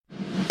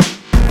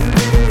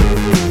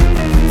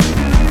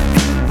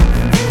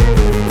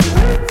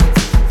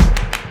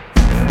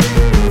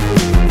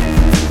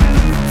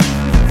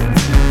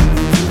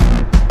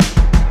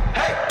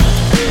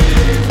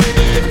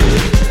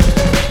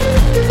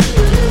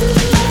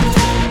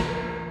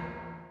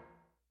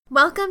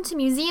Welcome to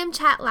Museum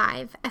Chat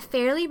Live, a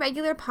fairly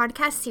regular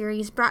podcast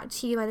series brought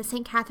to you by the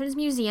St. Catharines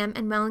Museum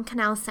and Welland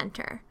Canal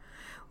Center.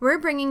 We're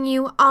bringing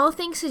you all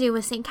things to do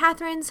with St.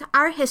 Catharines,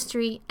 our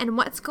history, and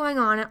what's going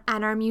on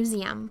at our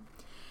museum.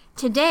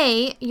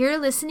 Today, you're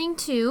listening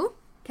to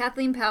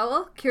Kathleen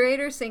Powell,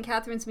 Curator, St.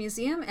 Catharines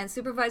Museum and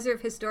Supervisor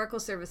of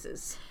Historical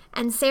Services.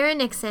 And Sarah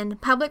Nixon,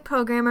 Public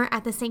Programmer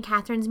at the St.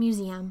 Catharines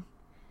Museum.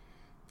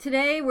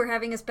 Today, we're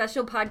having a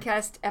special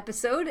podcast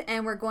episode,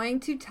 and we're going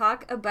to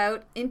talk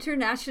about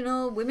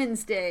International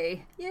Women's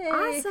Day. Yay!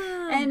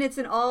 Awesome! And it's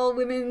an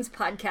all-women's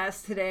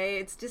podcast today.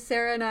 It's just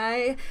Sarah and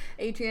I.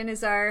 Adrienne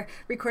is our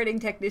recording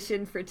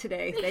technician for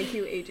today. Thank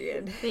you,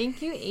 Adrienne.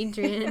 Thank you,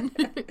 Adrienne.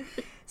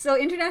 So,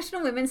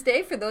 International Women's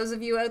Day, for those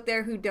of you out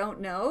there who don't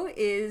know,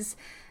 is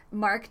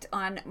marked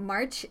on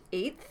March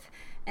 8th,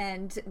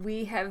 and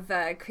we have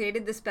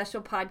created this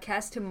special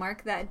podcast to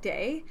mark that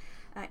day.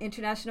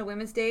 International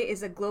Women's Day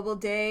is a global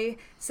day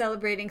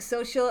celebrating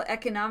social,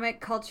 economic,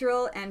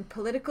 cultural, and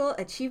political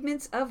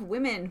achievements of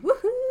women.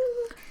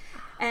 Woohoo!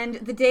 And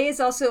the day is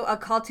also a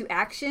call to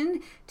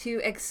action to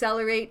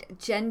accelerate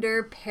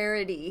gender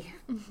parity.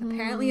 Mm-hmm.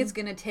 Apparently it's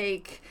going to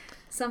take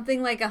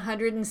something like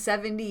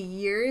 170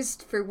 years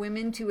for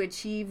women to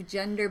achieve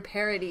gender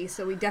parity.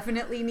 So we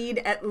definitely need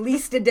at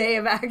least a day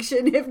of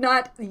action, if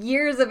not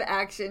years of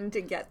action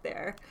to get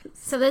there.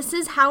 So this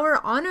is how we're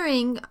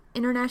honoring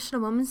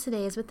International Women's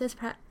Day, is with this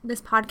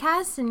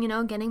podcast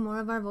and, getting more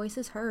of our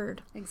voices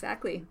heard.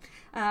 Exactly.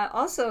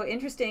 Also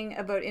interesting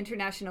about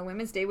International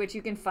Women's Day, which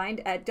you can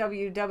find at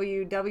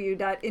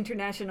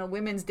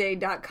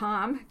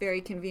www.internationalwomensday.com.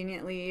 Very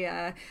conveniently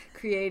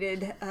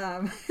created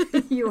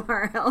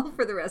URL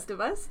for the rest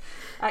of us.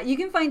 You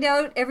can find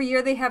out every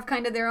year they have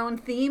kind of their own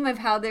theme of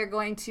how they're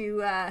going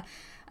to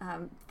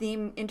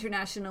theme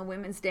International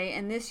Women's Day.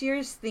 And this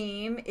year's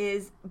theme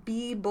is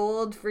Be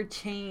Bold for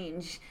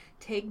Change.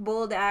 Take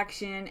bold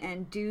action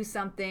and do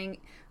something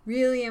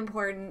really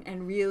important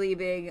and really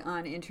big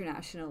on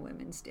International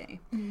Women's Day.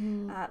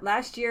 Mm-hmm.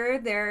 Last year,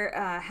 their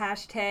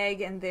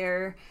hashtag and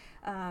their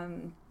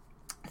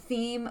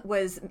theme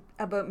was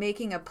about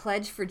making a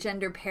pledge for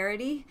gender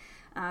parity.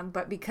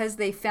 But because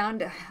they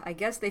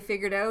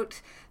figured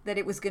out that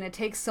it was going to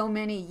take so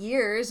many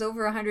years,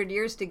 over 100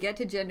 years, to get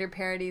to gender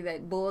parity,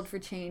 that bold for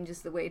change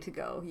is the way to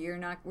go. We're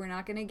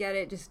not going to get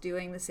it just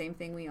doing the same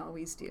thing we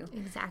always do.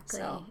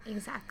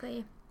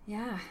 Exactly.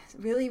 Yeah,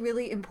 really,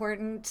 really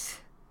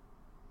important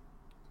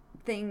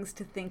things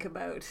to think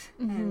about.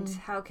 Mm-hmm. And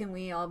how can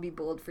we all be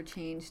bold for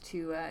change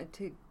to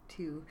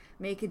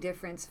make a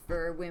difference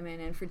for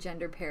women and for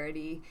gender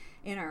parity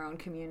in our own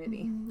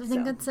community. I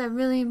think that's a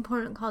really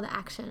important call to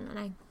action, and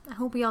I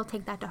hope we all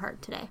take that to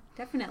heart today.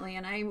 Definitely,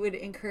 and I would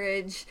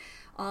encourage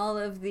all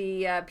of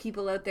the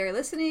people out there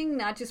listening,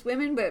 not just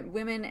women, but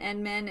women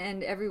and men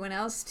and everyone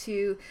else,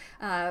 to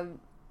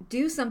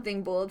do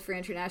something bold for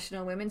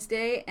International Women's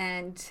Day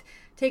and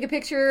take a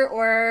picture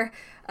or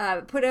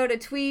put out a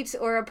tweet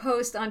or a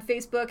post on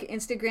Facebook,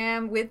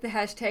 Instagram with the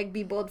hashtag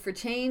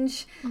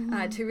 #BeBoldForChange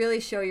to really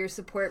show your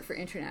support for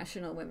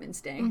International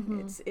Women's Day.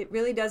 Mm-hmm. It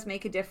really does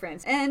make a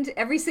difference. And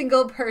every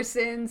single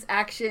person's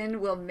action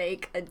will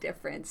make a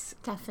difference.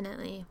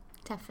 Definitely.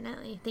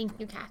 Thank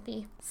you,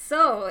 Kathy.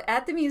 So,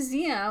 at the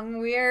museum,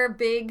 we're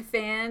big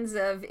fans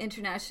of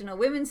International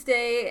Women's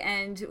Day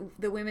and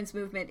the women's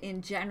movement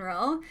in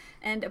general.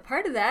 And a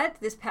part of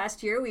that, this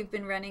past year, we've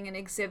been running an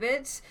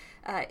exhibit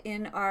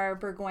in our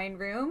Burgoyne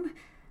room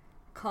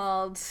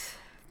called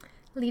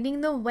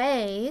Leading the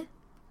Way.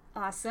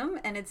 Awesome.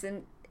 And it's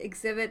an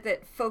exhibit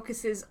that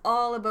focuses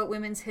all about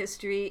women's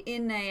history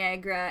in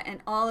Niagara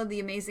and all of the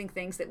amazing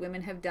things that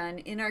women have done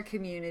in our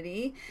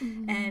community.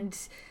 Mm-hmm. And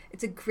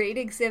it's a great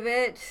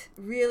exhibit,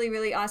 really,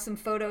 really awesome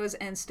photos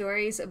and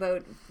stories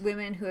about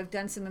women who have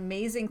done some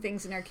amazing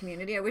things in our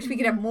community. I wish we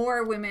could have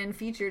more women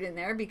featured in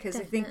there, because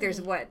Definitely. I think there's,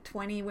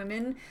 20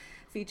 women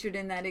featured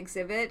in that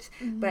exhibit,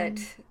 but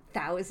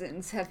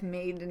thousands have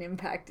made an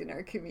impact in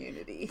our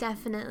community.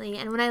 Definitely.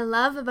 And what I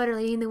love about our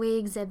Leading the Way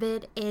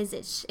exhibit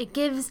is it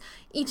gives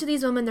each of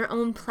these women their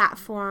own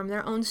platform,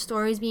 their own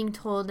stories being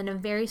told in a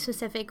very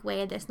specific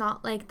way. It's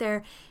not like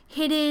they're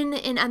hidden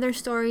in other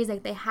stories,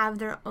 like they have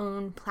their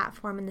own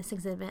platform in this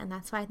exhibit, and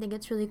that's why I think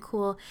it's really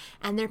cool.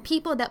 And they're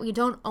people that we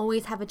don't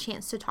always have a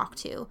chance to talk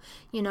to,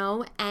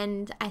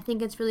 and I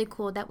think it's really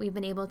cool that we've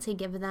been able to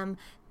give them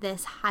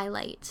this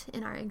highlight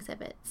in our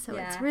exhibit. So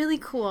It's really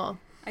cool.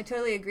 I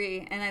totally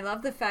agree, and I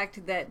love the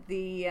fact that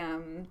the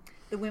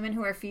women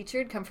who are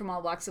featured come from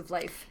all walks of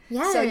life.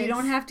 Yes. So you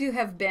don't have to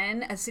have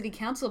been a city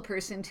council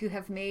person to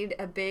have made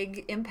a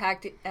big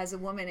impact as a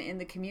woman in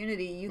the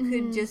community. You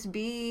could just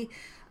be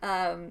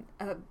a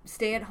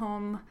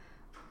stay-at-home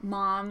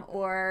mom,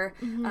 or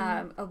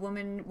a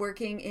woman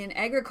working in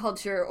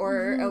agriculture,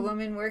 or a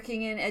woman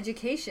working in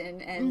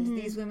education, and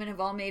these women have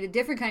all made a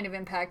different kind of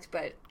impact,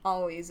 but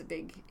always a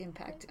big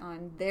impact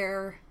on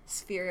their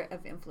sphere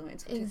of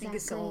influence, which I think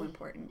is so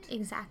important.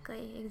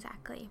 Exactly.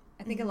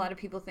 I think a lot of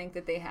people think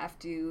that they have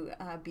to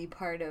be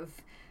part of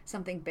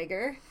something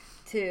bigger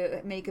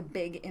to make a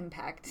big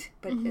impact,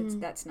 but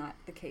that's not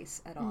the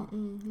case at all.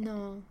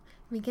 No.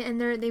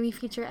 We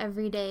feature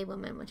everyday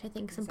women, which I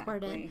think is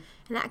important.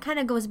 And that kind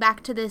of goes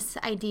back to this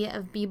idea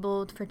of be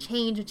bold for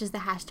change, which is the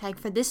hashtag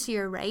for this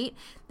year, right?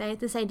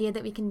 This idea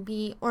that we can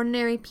be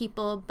ordinary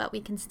people, but we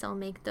can still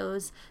make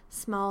those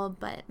small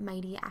but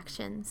mighty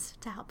actions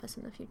to help us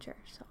in the future.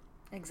 So.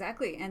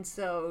 Exactly. And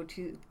so,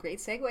 great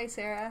segue,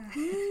 Sarah.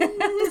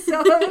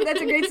 So that's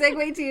a great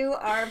segue to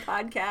our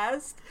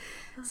podcast.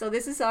 So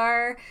this is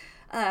our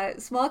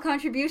small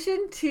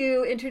contribution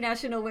to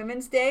International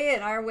Women's Day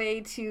and our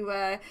way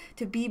to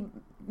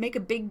make a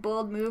big,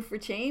 bold move for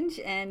change.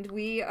 And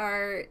we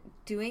are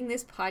doing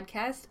this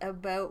podcast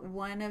about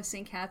one of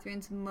St.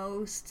 Catherine's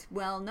most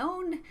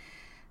well-known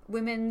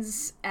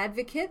women's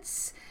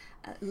advocates,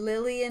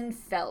 Lillian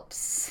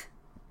Phelps,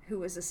 who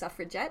was a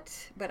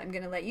suffragette. But I'm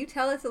going to let you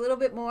tell us a little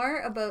bit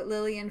more about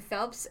Lillian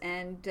Phelps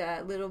and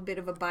a little bit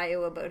of a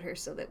bio about her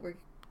so that we're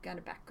got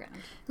a background.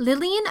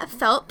 Lillian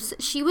Phelps,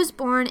 she was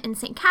born in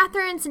St.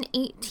 Catherine's in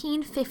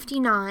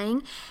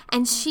 1859,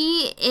 and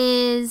she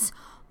is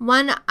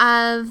one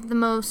of the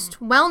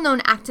most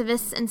well-known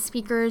activists and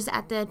speakers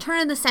at the turn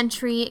of the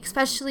century,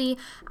 especially,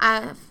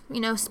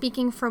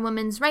 speaking for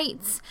women's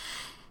rights.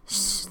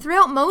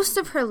 Throughout most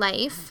of her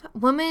life,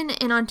 women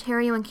in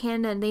Ontario and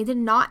Canada, they did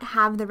not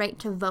have the right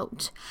to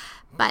vote.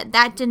 But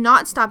that did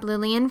not stop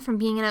Lillian from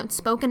being an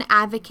outspoken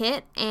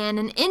advocate and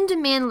an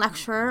in-demand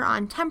lecturer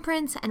on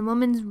temperance and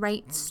women's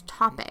rights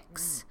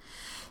topics.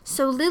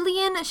 So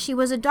Lillian, she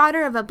was a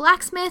daughter of a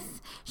blacksmith.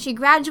 She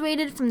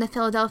graduated from the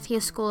Philadelphia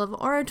School of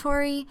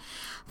Oratory.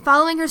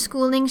 Following her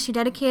schooling, she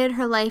dedicated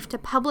her life to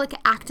public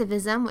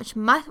activism,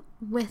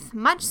 with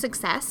much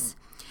success.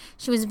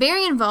 She was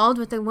very involved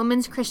with the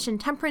Women's Christian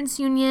Temperance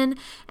Union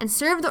and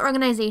served the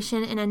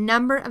organization in a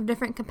number of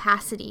different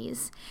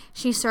capacities.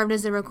 She served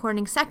as a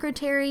recording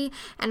secretary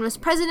and was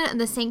president of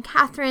the St.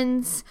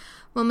 Catherine's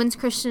Women's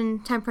Christian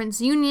Temperance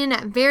Union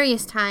at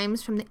various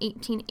times from the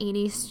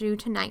 1880s through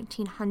to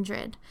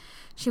 1900.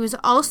 She was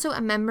also a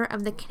member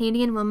of the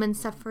Canadian Women's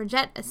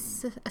Suffragette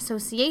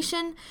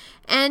Association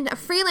and a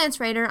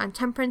freelance writer on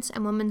temperance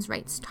and women's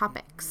rights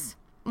topics.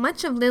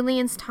 Much of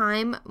Lillian's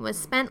time was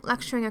spent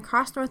lecturing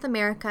across North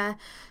America,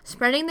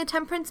 spreading the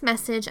temperance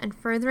message and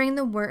furthering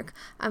the work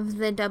of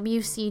the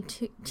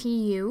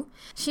WCTU.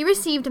 She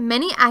received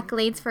many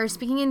accolades for her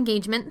speaking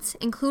engagements,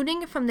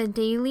 including from the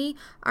Daily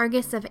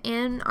Argus of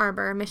Ann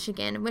Arbor,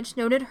 Michigan, which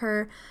noted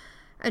her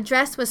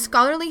address was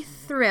scholarly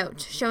throughout,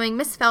 showing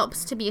Miss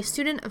Phelps to be a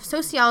student of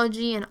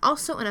sociology and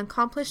also an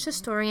accomplished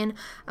historian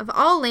of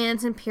all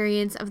lands and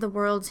periods of the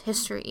world's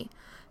history.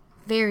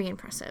 Very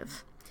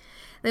impressive.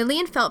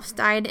 Lillian Phelps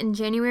died in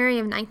January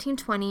of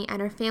 1920 at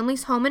her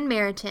family's home in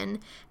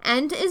Meryton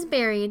and is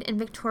buried in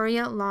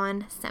Victoria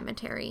Lawn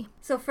Cemetery.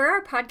 So for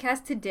our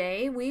podcast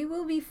today, we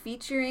will be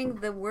featuring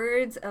the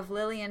words of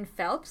Lillian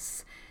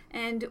Phelps,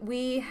 and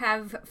we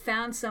have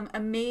found some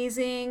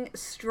amazing,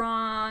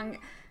 strong,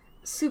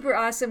 super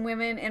awesome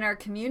women in our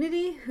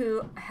community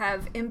who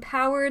have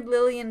empowered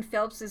Lillian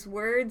Phelps's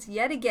words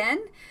yet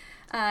again,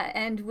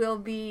 and we'll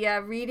be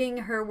reading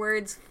her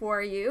words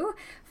for you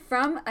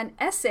from an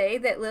essay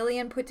that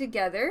Lillian put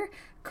together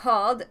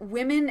called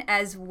Women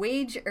as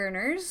Wage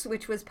Earners,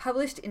 which was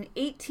published in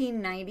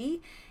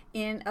 1890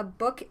 in a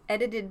book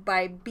edited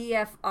by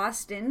B.F.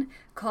 Austin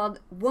called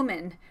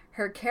Woman,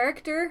 Her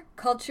Character,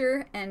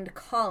 Culture, and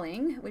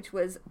Calling, which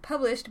was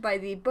published by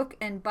the Book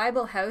and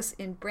Bible House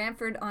in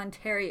Brantford,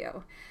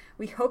 Ontario.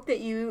 We hope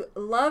that you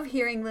love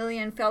hearing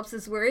Lillian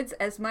Phelps's words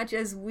as much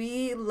as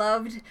we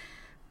loved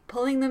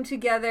pulling them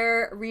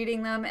together,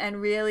 reading them,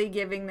 and really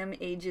giving them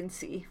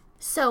agency.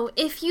 So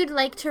if you'd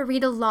like to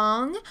read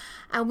along,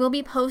 we'll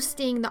be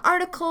posting the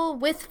article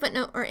with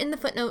footnote or in the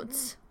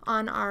footnotes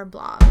on our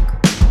blog.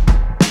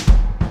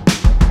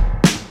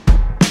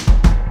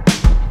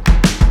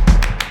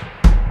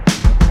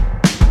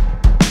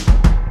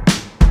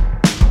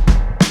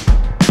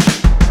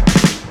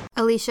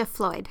 Alicia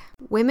Floyd.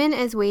 Women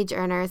as Wage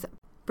Earners.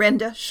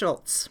 Brenda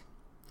Schultz.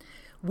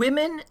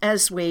 Women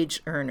as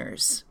Wage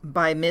Earners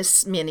by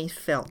Miss Minnie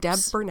Phelps. Deb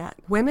Burnett.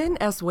 Women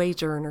as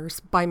Wage Earners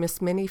by Miss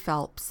Minnie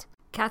Phelps.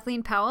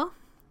 Kathleen Powell,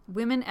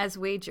 Women as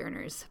Wage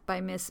Earners by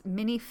Miss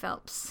Minnie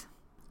Phelps.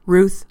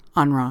 Ruth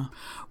Unruh,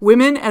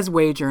 Women as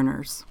Wage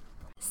Earners.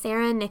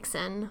 Sarah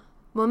Nixon,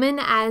 Women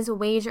as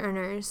Wage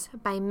Earners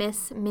by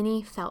Miss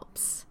Minnie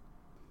Phelps.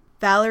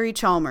 Valerie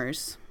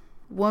Chalmers,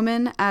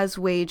 Women as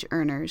Wage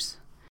Earners.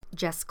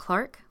 Jess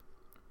Clark,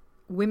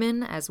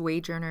 Women as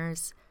Wage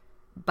Earners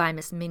by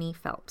Miss Minnie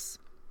Phelps.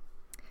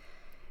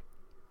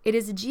 It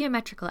is a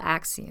geometrical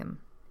axiom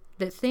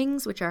that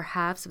things which are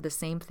halves of the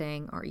same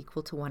thing are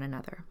equal to one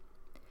another.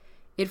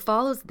 It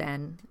follows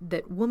then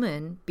that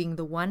woman, being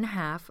the one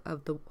half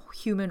of the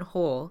human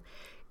whole,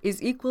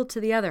 is equal to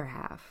the other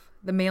half,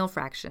 the male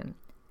fraction,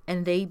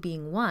 and they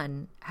being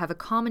one, have a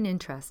common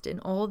interest in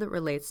all that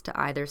relates to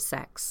either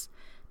sex,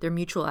 their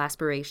mutual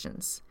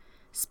aspirations,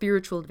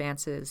 spiritual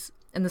advances,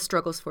 and the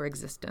struggles for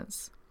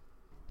existence.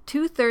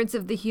 2/3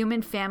 of the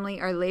human family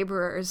are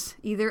laborers,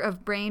 either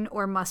of brain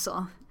or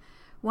muscle.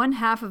 One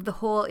half of the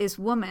whole is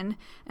woman,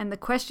 and the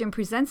question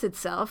presents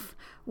itself,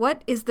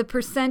 what is the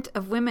percent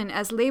of women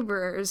as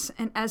laborers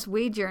and as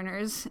wage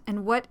earners,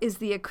 and what is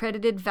the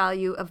accredited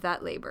value of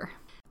that labor?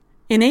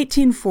 In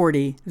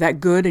 1840, that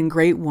good and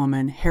great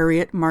woman,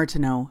 Harriet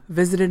Martineau,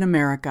 visited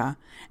America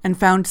and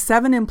found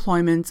 7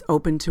 employments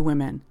open to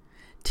women: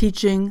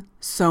 teaching,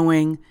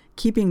 sewing,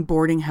 keeping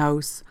boarding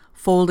house,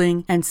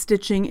 folding and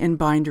stitching in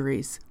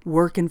binderies,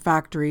 work in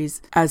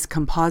factories, as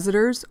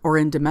compositors, or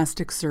in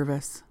domestic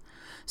service.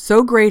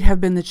 So great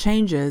have been the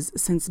changes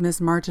since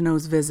Miss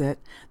Martineau's visit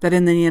that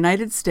in the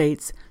United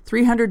States,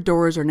 300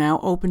 doors are now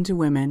open to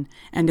women,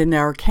 and in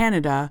our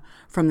Canada,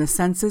 from the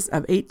census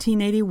of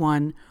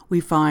 1881, we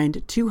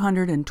find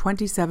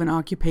 227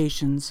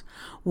 occupations,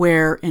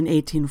 where in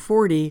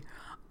 1840,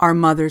 our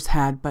mothers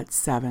had but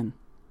 7.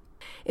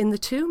 In the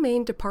 2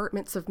 main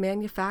departments of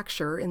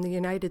manufacture in the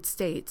United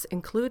States,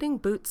 including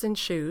boots and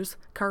shoes,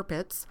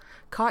 carpets,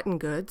 cotton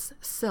goods,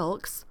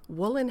 silks,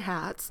 woolen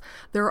hats,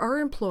 there are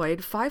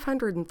employed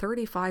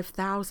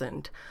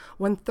 535,000,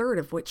 1/3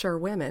 of which are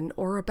women,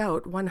 or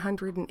about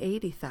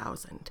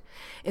 180,000.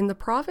 In the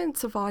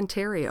province of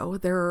Ontario,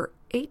 there are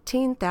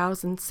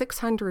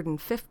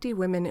 18,650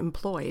 women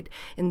employed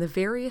in the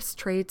various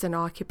trades and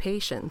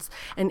occupations,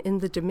 and in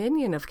the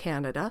Dominion of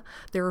Canada,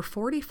 there are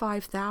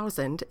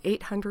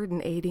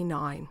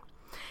 45,889.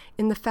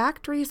 In the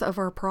factories of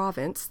our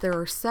province, there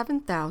are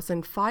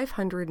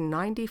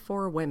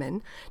 7,594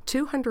 women,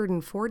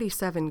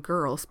 247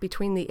 girls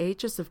between the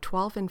ages of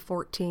 12 and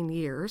 14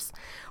 years,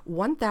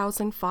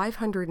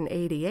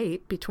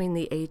 1,588 between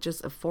the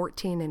ages of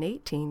 14 and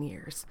 18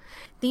 years.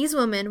 These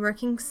women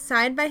working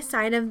side by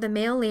side of the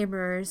male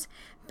laborers,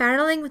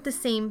 battling with the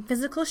same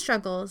physical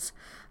struggles,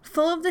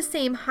 full of the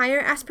same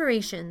higher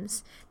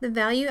aspirations, the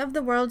value of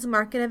the world's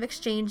market of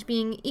exchange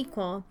being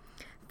equal,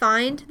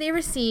 find they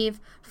receive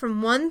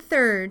from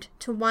 1/3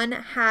 to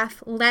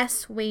 1/2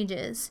 less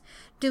wages,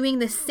 doing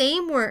the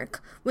same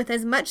work with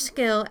as much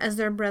skill as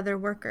their brother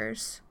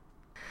workers.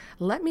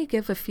 Let me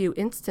give a few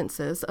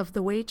instances of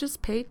the wages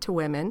paid to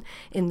women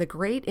in the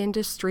great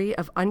industry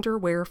of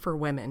underwear for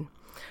women.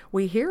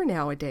 We hear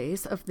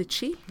nowadays of the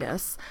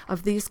cheapness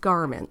of these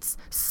garments,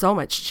 so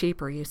much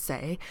cheaper, you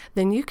say,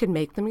 than you can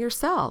make them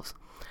yourselves.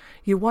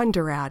 You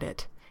wonder at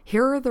it.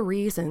 Here are the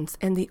reasons,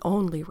 and the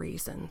only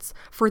reasons.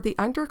 For the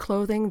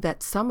underclothing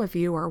that some of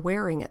you are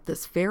wearing at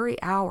this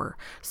very hour,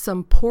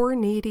 some poor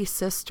needy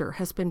sister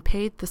has been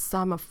paid the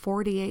sum of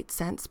 48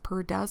 cents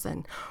per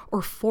dozen,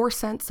 or 4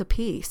 cents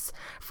apiece,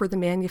 for the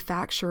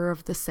manufacture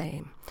of the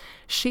same.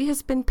 She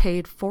has been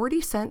paid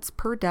 40 cents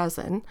per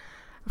dozen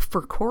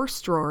for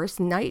coarse drawers,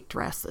 night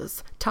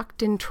dresses,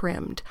 tucked and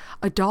trimmed,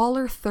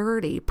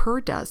 $1.30 per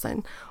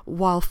dozen,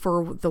 while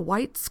for the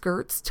white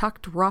skirts,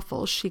 tucked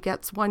ruffles, she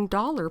gets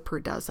 $1 per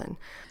dozen.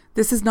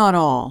 This is not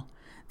all.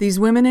 These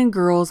women and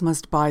girls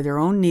must buy their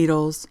own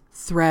needles,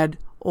 thread,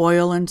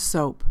 oil, and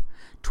soap.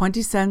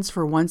 20 cents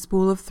for 1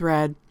 spool of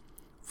thread,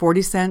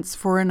 40 cents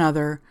for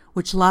another,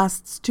 which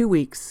lasts 2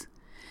 weeks.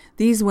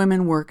 These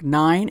women work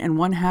 9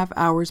 1/2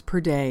 hours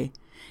per day.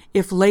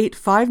 If late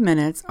 5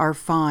 minutes, are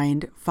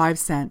fined 5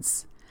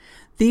 cents.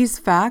 These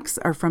facts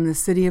are from the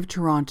city of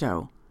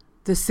Toronto,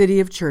 the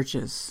city of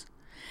churches.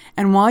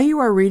 And while you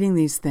are reading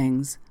these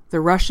things, the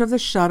rush of the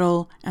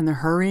shuttle and the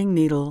hurrying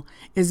needle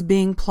is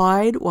being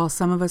plied while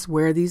some of us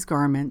wear these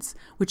garments,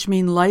 which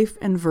mean life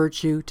and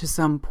virtue to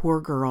some poor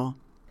girl.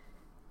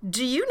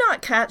 Do you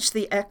not catch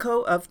the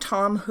echo of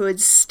Tom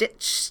Hood's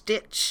stitch,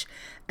 stitch?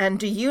 And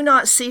do you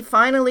not see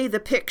finally the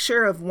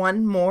picture of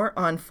one more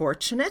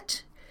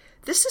unfortunate?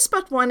 This is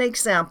but one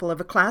example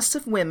of a class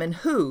of women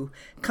who,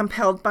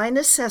 compelled by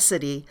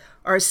necessity,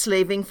 are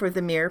slaving for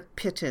the mere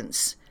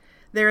pittance.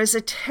 There is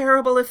a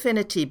terrible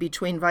affinity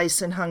between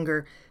vice and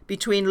hunger,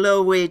 between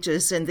low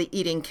wages and the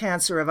eating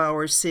cancer of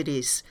our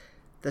cities,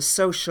 the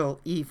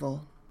social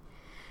evil.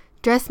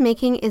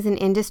 Dressmaking is an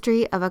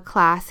industry of a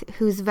class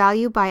whose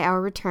value by our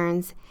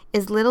returns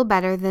is little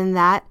better than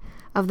that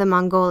of the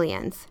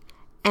Mongolians,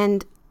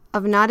 and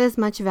of not as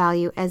much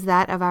value as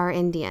that of our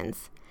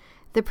Indians.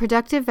 The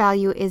productive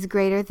value is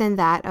greater than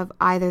that of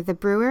either the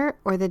brewer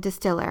or the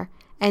distiller,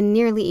 and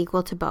nearly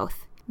equal to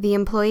both. The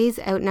employees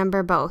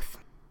outnumber both.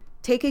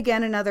 Take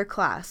again another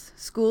class,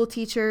 school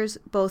teachers,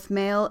 both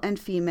male and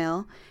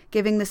female,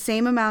 giving the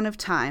same amount of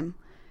time,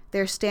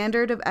 their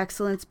standard of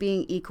excellence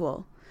being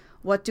equal.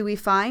 What do we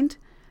find?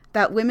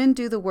 That women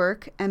do the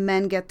work and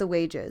men get the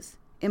wages.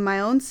 In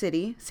my own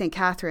city, St.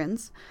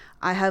 Catharines,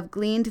 I have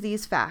gleaned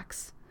these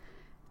facts.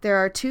 There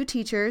are 2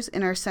 teachers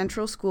in our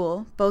central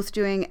school, both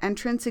doing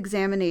entrance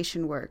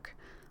examination work.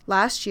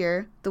 Last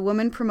year, the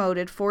woman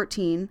promoted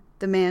 14,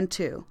 the man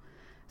 2.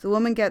 The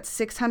woman gets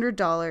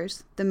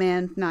 $600, the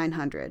man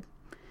 $900.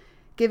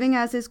 Giving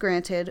as is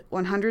granted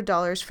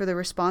 $100 for the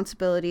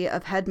responsibility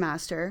of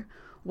headmaster,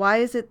 why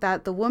is it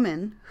that the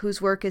woman,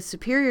 whose work is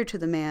superior to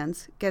the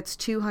man's, gets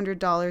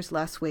 $200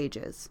 less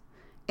wages?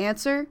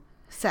 Answer: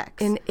 sex.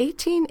 In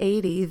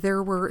 1880,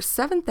 there were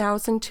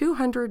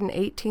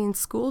 7,218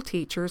 school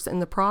teachers in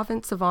the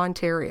province of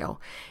Ontario.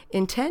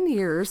 In 10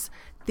 years,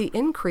 The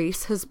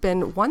increase has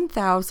been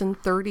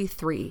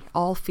 1,033,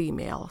 all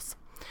females.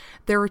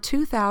 There are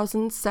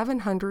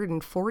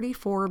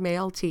 2,744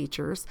 male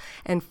teachers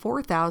and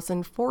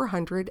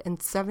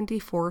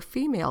 4,474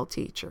 female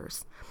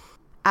teachers.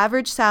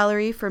 Average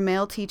salary for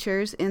male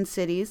teachers in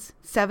cities,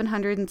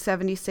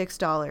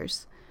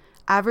 $776.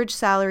 Average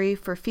salary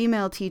for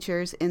female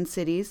teachers in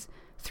cities,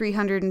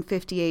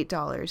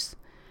 $358.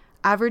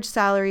 Average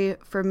salary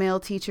for male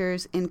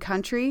teachers in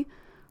country,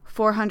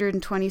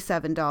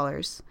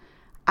 $427.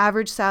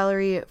 Average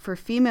salary for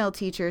female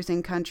teachers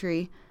in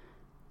country,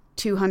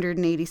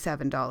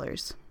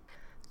 $287.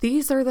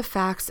 These are the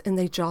facts and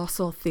they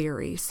jostle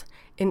theories.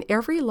 In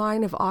every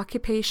line of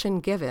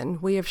occupation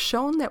given, we have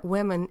shown that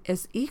women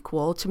is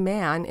equal to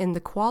man in the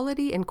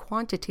quality and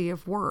quantity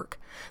of work.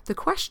 The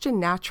question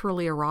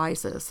naturally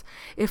arises,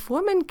 if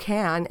woman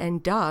can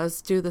and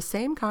does do the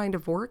same kind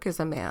of work as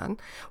a man,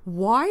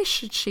 why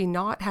should she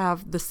not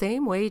have the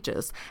same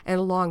wages, and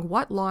along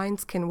what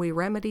lines can we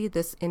remedy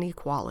this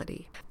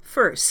inequality?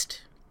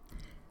 First,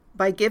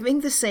 by giving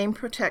the same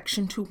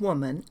protection to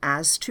woman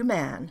as to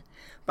man,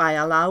 by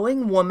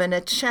allowing woman a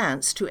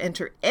chance to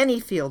enter any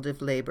field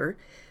of labor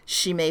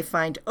she may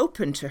find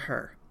open to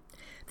her.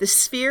 The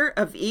sphere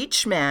of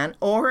each man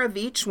or of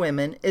each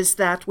woman is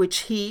that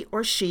which he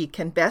or she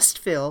can best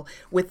fill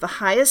with the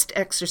highest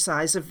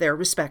exercise of their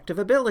respective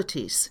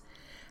abilities.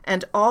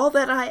 And all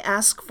that I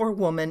ask for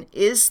woman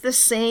is the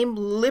same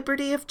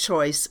liberty of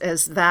choice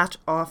as that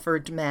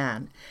offered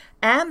man,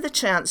 and the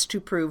chance to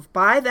prove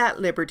by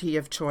that liberty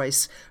of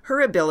choice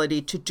her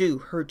ability to do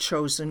her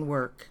chosen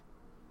work.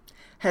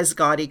 Has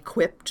God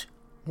equipped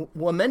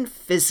woman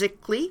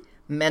physically,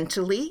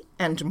 mentally,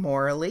 and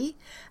morally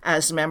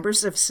as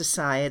members of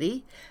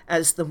society,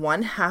 as the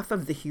one half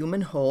of the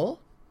human whole?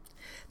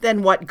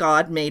 Then what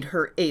God made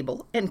her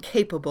able and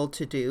capable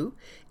to do,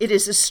 it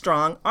is a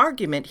strong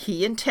argument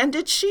he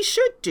intended she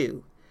should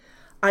do.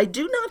 I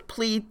do not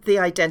plead the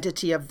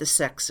identity of the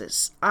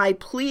sexes. I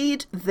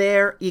plead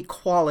their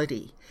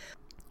equality.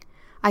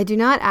 I do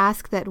not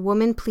ask that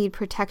woman plead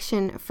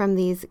protection from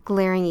these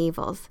glaring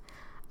evils.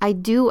 I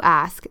do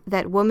ask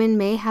that woman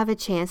may have a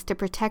chance to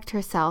protect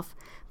herself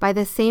by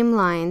the same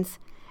lines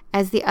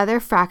as the other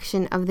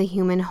fraction of the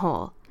human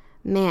whole,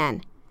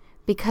 man,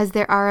 because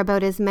there are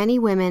about as many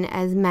women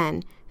as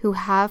men who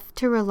have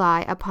to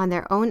rely upon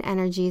their own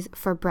energies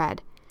for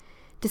bread.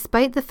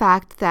 Despite the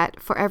fact that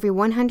for every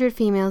 100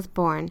 females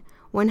born,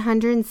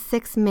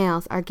 106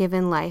 males are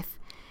given life,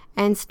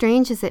 and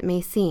strange as it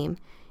may seem,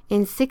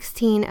 in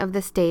 16 of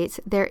the states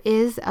there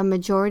is a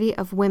majority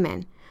of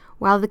women,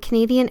 while the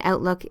Canadian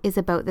outlook is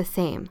about the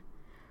same.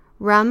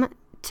 Rum,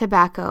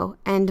 tobacco,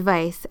 and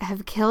vice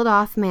have killed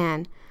off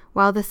man,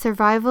 while the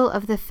survival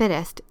of the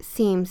fittest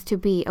seems to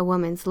be a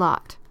woman's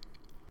lot.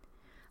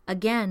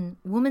 Again,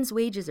 woman's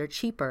wages are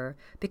cheaper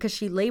because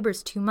she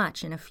labors too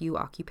much in a few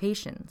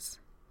occupations.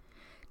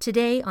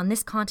 Today, on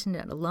this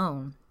continent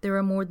alone, there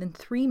are more than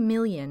 3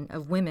 million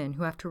of women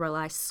who have to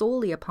rely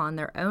solely upon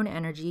their own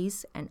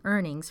energies and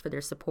earnings for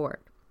their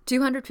support.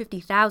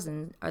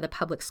 250,000 are the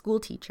public school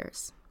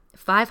teachers.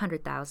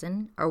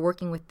 500,000 are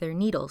working with their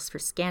needles for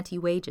scanty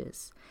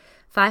wages.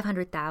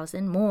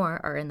 500,000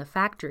 more are in the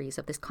factories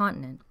of this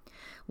continent,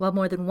 while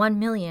more than 1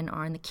 million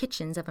are in the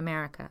kitchens of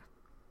America.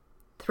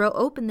 Throw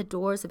open the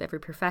doors of every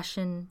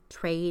profession,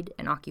 trade,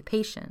 and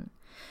occupation,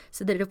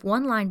 so that if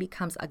one line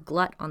becomes a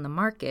glut on the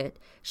market,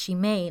 she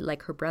may,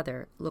 like her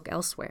brother, look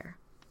elsewhere.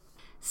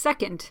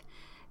 Second,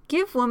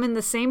 give woman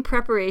the same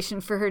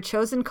preparation for her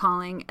chosen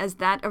calling as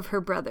that of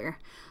her brother.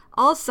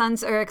 All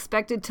sons are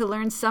expected to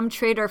learn some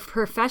trade or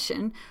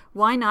profession,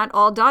 why not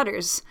all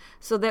daughters?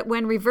 So that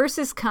when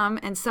reverses come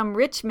and some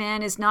rich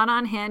man is not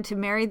on hand to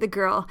marry the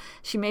girl,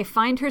 she may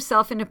find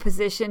herself in a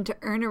position to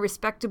earn a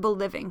respectable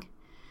living.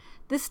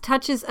 This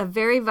touches a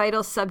very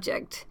vital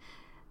subject,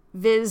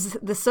 viz.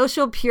 The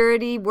social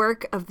purity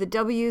work of the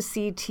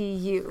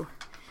WCTU.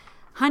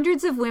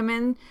 Hundreds of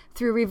women,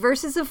 through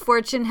reverses of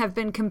fortune, have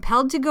been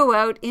compelled to go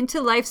out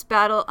into life's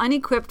battle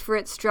unequipped for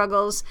its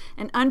struggles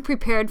and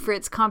unprepared for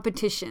its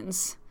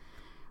competitions.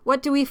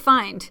 What do we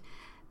find?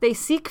 They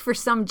seek for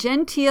some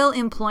genteel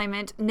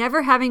employment,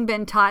 never having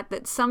been taught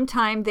that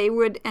sometime they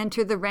would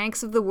enter the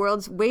ranks of the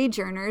world's wage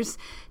earners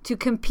to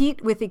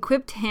compete with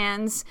equipped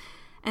hands,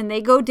 and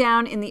they go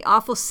down in the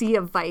awful sea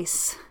of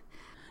vice.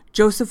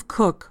 Joseph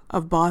Cook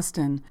of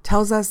Boston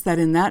tells us that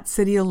in that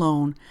city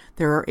alone,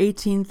 there are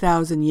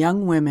 18,000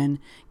 young women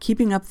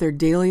keeping up their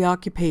daily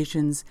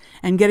occupations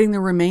and getting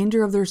the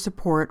remainder of their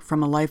support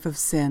from a life of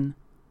sin.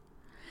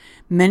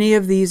 Many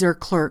of these are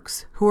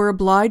clerks who are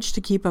obliged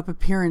to keep up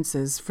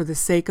appearances for the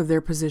sake of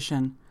their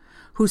position,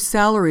 whose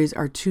salaries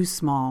are too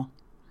small.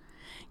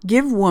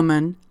 Give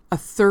woman a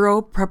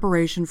thorough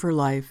preparation for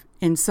life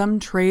in some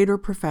trade or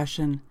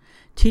profession.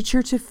 Teach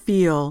her to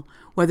feel,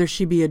 whether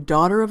she be a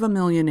daughter of a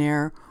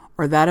millionaire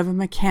or that of a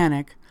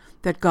mechanic,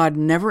 that God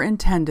never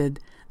intended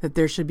that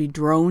there should be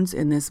drones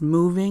in this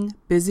moving,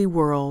 busy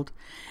world,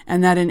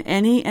 and that in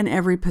any and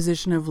every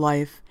position of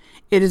life,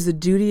 it is the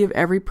duty of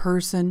every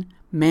person,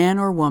 man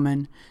or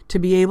woman, to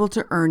be able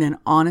to earn an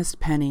honest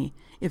penny,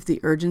 if the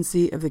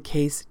urgency of the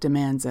case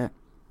demands it.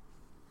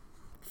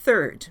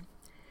 Third,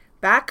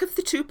 back of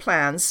the two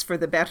plans for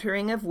the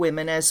bettering of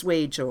women as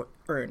wage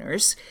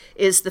earners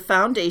is the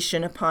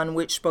foundation upon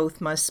which both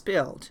must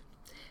build.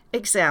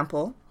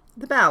 Example,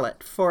 the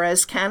ballot, for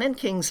as Canon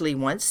Kingsley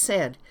once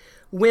said,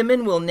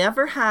 women will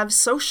never have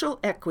social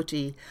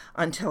equity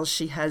until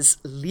she has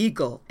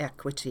legal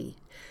equity.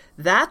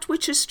 That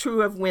which is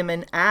true of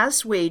women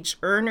as wage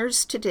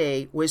earners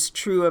today was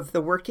true of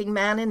the working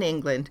man in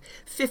England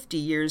 50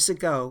 years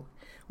ago,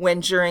 when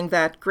during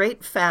that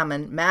great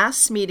famine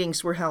mass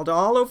meetings were held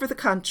all over the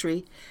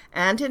country,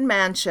 and in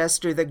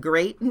Manchester the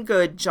great and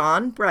good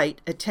John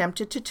Bright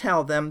attempted to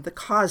tell them the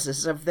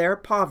causes of their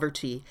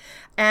poverty,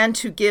 and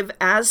to give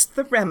as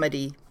the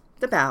remedy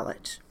the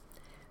ballot.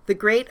 The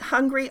great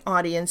hungry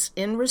audience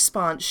in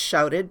response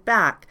shouted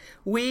back,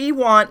 "We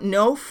want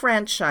no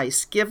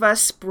franchise, give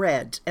us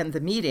bread," and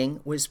the meeting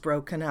was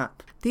broken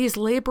up. These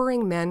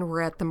laboring men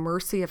were at the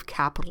mercy of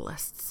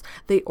capitalists.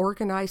 They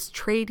organized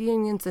trade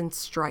unions and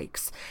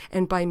strikes,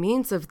 and by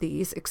means of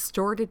these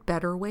extorted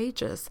better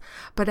wages.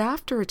 But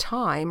after a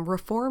time,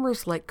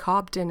 reformers like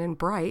Cobden and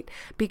Bright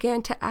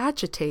began to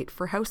agitate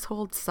for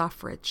household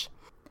suffrage.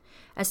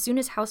 As soon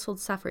as household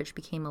suffrage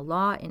became a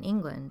law in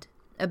England,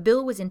 a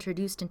bill was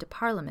introduced into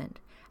Parliament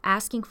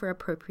asking for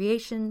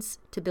appropriations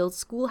to build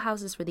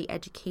schoolhouses for the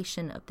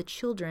education of the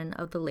children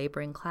of the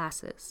laboring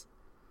classes.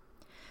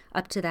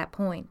 Up to that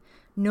point,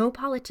 no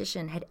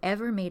politician had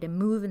ever made a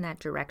move in that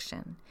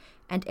direction,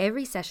 and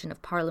every session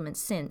of Parliament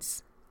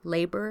since,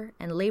 labor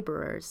and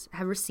laborers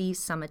have received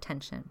some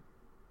attention.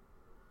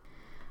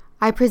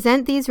 I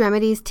present these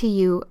remedies to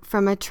you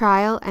from a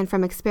trial and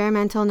from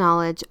experimental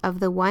knowledge of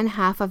the one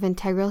half of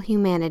integral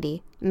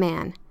humanity,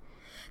 man.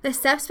 The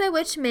steps by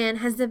which man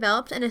has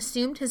developed and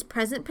assumed his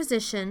present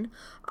position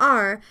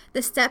are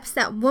the steps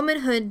that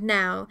womanhood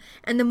now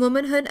and the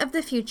womanhood of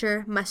the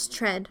future must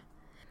tread.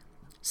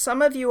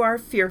 Some of you are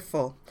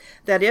fearful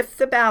that if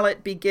the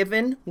ballot be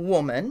given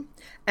woman,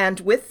 and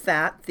with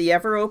that the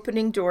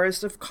ever-opening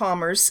doors of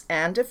commerce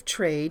and of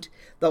trade,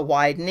 the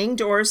widening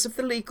doors of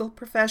the legal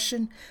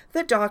profession,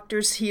 the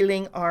doctor's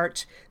healing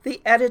art, the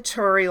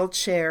editorial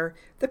chair,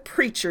 the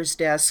preacher's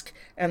desk,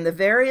 and the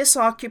various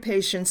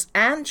occupations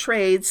and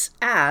trades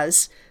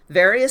as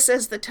various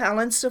as the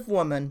talents of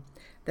woman,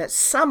 that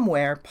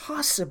somewhere,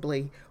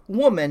 possibly,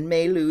 woman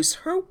may lose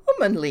her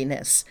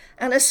womanliness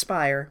and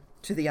aspire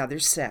to the other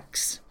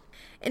sex.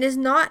 It is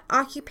not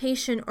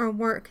occupation or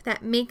work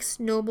that makes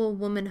noble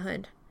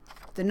womanhood.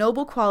 The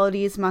noble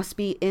qualities must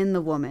be in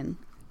the woman,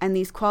 and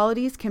these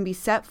qualities can be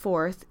set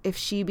forth if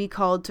she be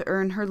called to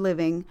earn her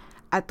living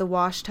at the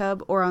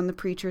washtub or on the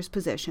preacher's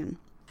position.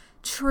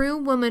 True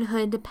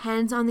womanhood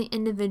depends on the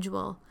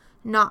individual,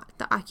 not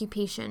the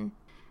occupation.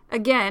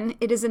 Again,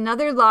 it is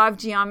another law of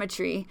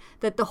geometry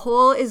that the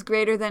whole is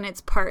greater than its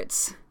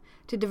parts.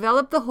 To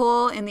develop the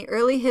whole in the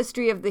early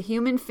history of the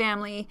human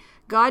family,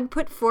 God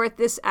put forth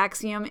this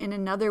axiom in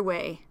another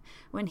way,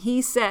 when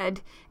he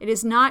said, "It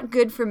is not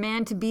good for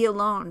man to be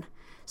alone."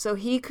 So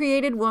he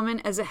created woman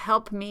as a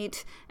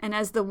helpmeet and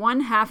as the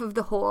one half of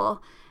the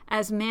whole,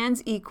 as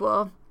man's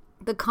equal,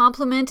 the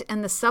complement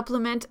and the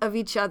supplement of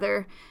each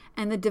other,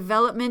 and the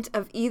development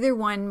of either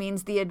one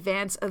means the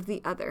advance of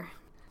the other.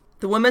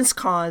 The woman's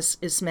cause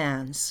is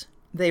man's.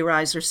 They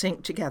rise or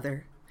sink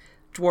together,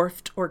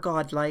 dwarfed or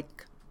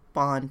godlike,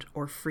 bond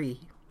or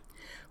free.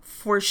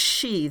 For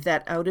she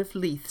that out of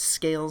Lethe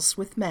scales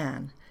with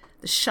man,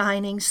 the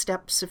shining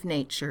steps of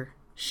nature,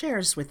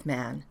 shares with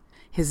man.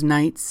 His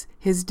nights,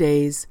 his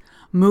days,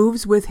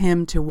 moves with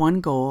him to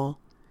one goal.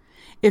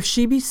 If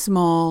she be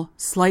small,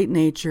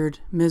 slight-natured,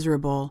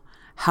 miserable,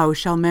 how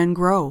shall men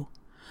grow?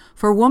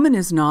 For woman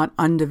is not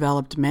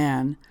undeveloped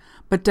man,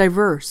 but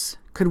diverse.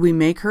 Could we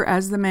make her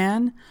as the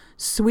man?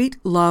 Sweet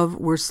love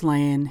were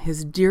slain,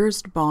 his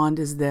dearest bond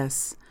is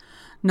this,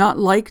 not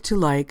like to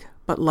like,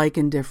 but like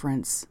in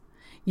difference.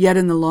 Yet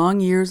in the long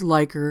years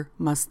liker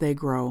must they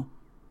grow.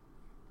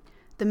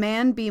 The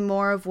man be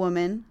more of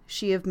woman,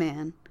 she of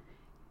man.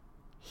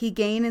 He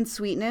gain in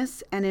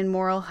sweetness and in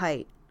moral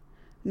height,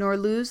 nor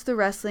lose the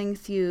wrestling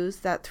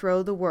thews that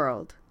throw the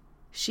world.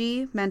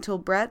 She mental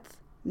breadth,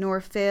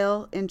 nor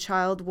fail in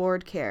child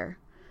ward care,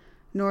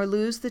 nor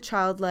lose the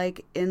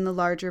childlike in the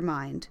larger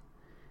mind,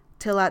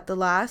 till at the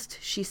last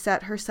she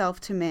set herself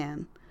to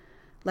man,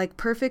 like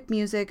perfect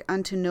music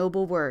unto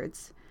noble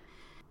words.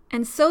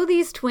 And so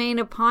these twain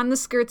upon the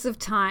skirts of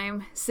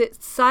time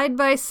sit side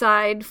by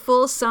side,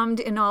 full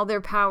summed in all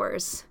their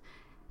powers,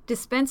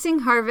 dispensing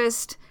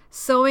harvest,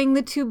 sowing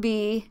the to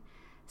be,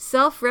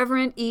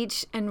 self-reverent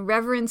each and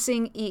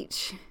reverencing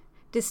each,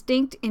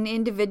 distinct in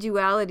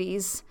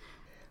individualities,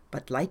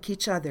 but like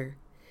each other,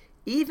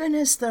 even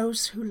as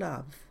those who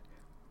love.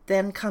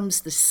 Then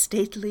comes the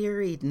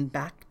statelier Eden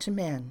back to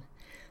men.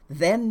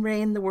 Then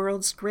reign the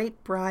world's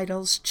great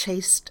bridals,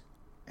 chaste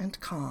and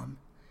calm.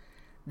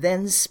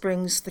 Then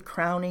springs the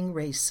crowning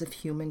race of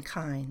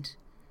humankind.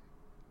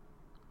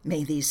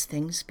 May these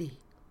things be.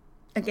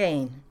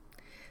 Again,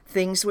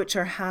 things which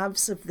are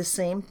halves of the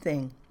same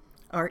thing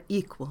are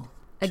equal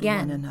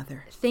Again, one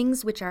another.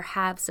 things which are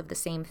halves of the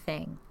same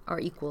thing are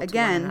equal to one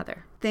Again,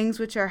 another. things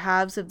which are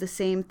halves of the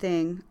same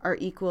thing are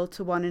equal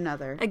to one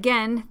another.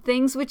 Again,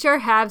 things which are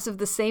halves of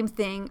the same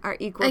thing are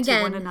equal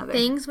to one another.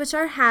 Things which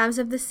are halves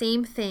of the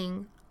same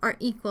thing are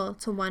equal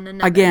to one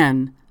another.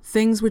 Again,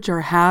 things which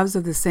are halves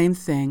of the same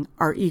thing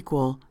are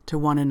equal to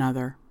one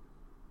another.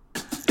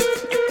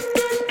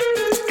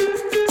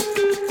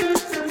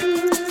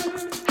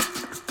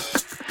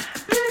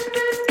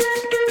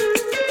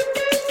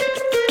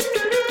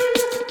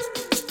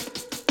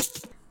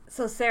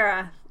 So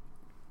Sarah,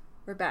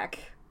 we're back.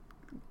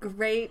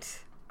 Great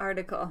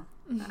article.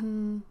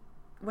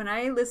 When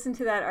I listen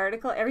to that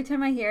article, every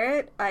time I hear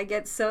it, I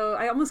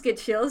almost get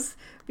chills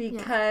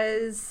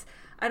because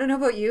I don't know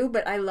about you,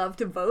 but I love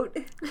to vote.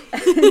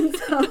 And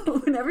so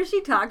whenever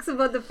she talks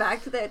about the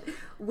fact that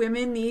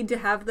women need to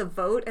have the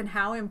vote and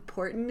how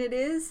important it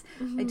is,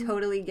 I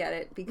totally get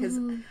it, because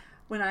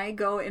when I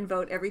go and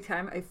vote every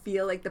time, I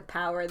feel like the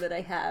power that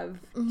I have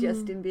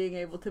just in being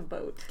able to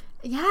vote.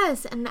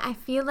 Yes, and I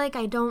feel like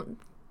I don't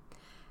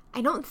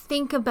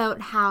think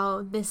about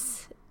how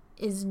this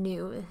is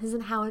new. This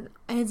isn't how it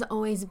has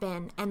always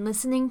been. And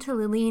listening to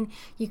Lillian,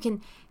 you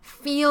can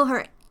feel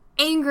her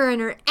anger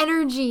and her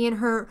energy and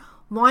her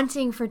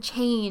wanting for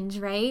change,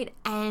 right?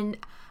 And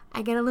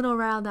I get a little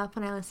riled up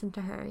when I listen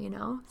to her,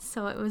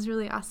 So it was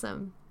really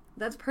awesome.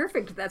 That's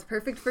perfect. That's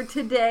perfect for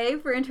today,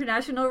 for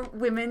International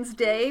Women's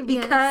Day,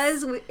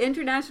 because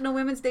International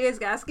Women's Day is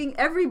asking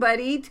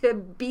everybody to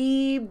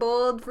be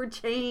bold for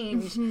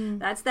change.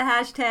 That's the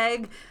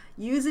hashtag.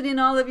 Use it in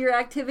all of your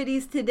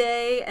activities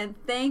today. And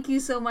thank you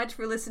so much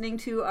for listening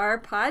to our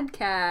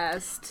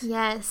podcast.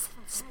 Yes.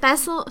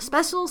 Special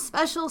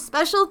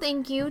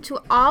thank you to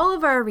all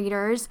of our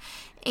readers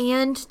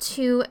and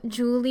to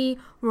Julie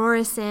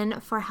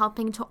Rorison for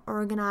helping to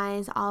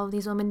organize all of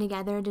these women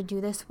together to do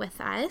this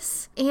with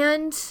us.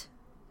 And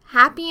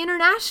happy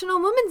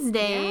International Women's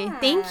Day. Yeah.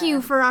 Thank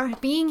you for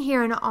being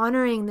here and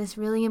honoring this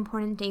really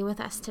important day with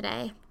us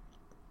today.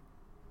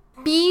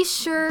 Be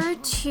sure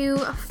to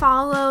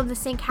follow the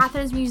St.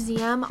 Catherine's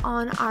Museum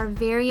on our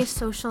various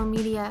social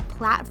media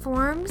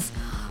platforms.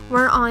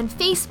 We're on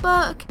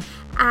Facebook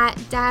at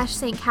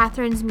St.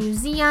 Catherine's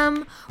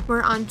Museum.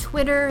 We're on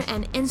Twitter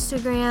and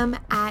Instagram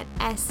at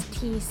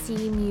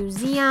STC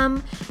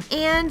Museum,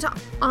 and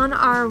on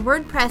our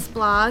WordPress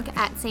blog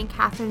at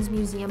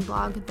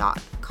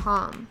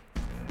stcatherinesmuseumblog.com.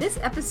 This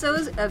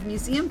episode of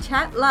Museum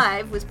Chat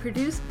Live was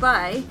produced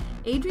by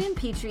Adrian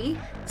Petrie,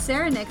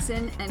 Sarah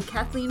Nixon, and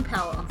Kathleen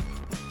Powell.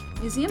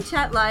 Museum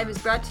Chat Live is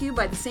brought to you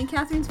by the St.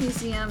 Catherine's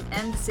Museum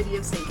and the City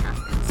of St.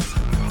 Catherine.